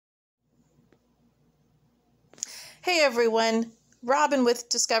Hey everyone, Robin with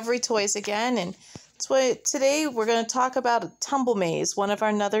Discovery Toys again, and today we're going to talk about Tumblemaze, one of our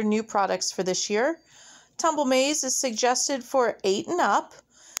other new products for this year. Tumblemaze is suggested for 8 and up.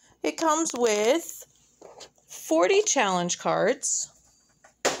 It comes with 40 challenge cards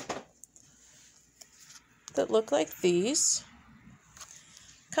that look like these.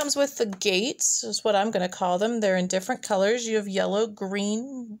 Comes with the gates, is what I'm going to call them. They're in different colors. You have yellow,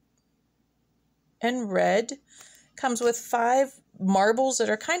 green, and red. Comes with 5 marbles that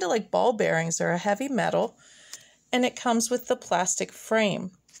are kind of like ball bearings. They're a heavy metal, and it comes with the plastic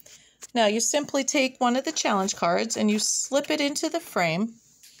frame. Now you simply take one of the challenge cards and you slip it into the frame,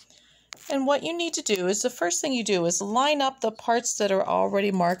 and what you need to do is the first thing you do is line up the parts that are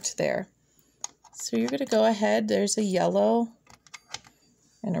already marked there. So you're going to go ahead, there's a yellow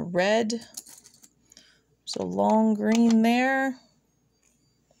and a red, there's a long green there,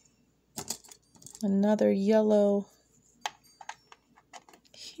 another yellow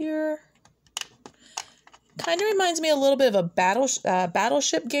here. Kind of reminds me a little bit of a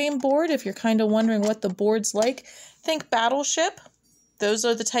battleship game board. If you're kind of wondering what the board's like, think battleship. Those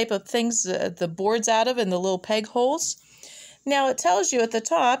are the type of things the board's out of and the little peg holes. Now it tells you at the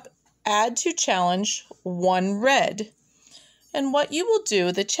top, add to challenge 1 red. And what you will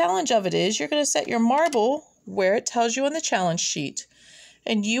do, the challenge of it is you're going to set your marble where it tells you on the challenge sheet.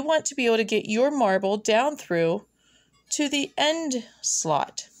 And you want to be able to get your marble down through to the end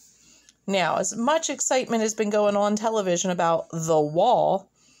slot. Now, as much excitement has been going on television about the wall,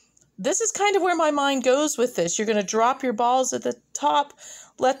 this is kind of where my mind goes with this. You're going to drop your balls at the top,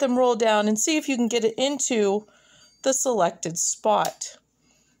 let them roll down, and see if you can get it into the selected spot.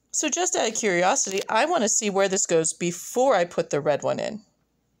 So just out of curiosity, I want to see where this goes before I put the red one in.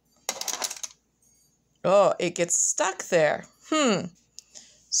 Oh, it gets stuck there.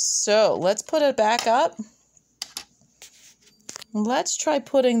 So let's put it back up. Let's try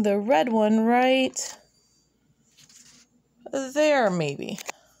putting the red one right there, maybe.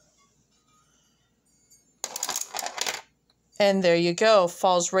 And there you go,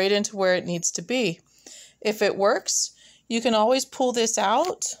 falls right into where it needs to be. If it works, you can always pull this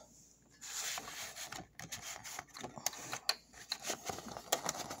out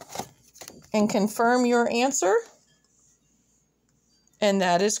and confirm your answer. And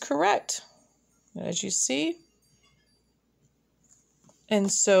that is correct, as you see. And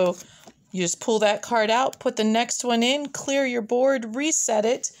so you just pull that card out, put the next one in, clear your board, reset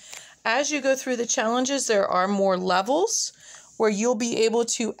it. As you go through the challenges, there are more levels where you'll be able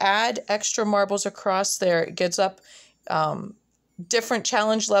to add extra marbles across there. It gets up different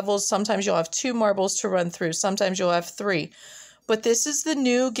challenge levels. Sometimes you'll have 2 marbles to run through. Sometimes you'll have 3. But this is the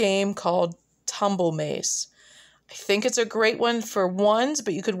new game called Tumblemaze. I think it's a great one for 1s,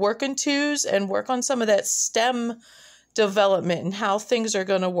 but you could work in 2s and work on some of that STEM development and how things are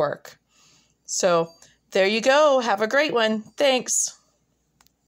going to work. So there you go. Have a great one. Thanks.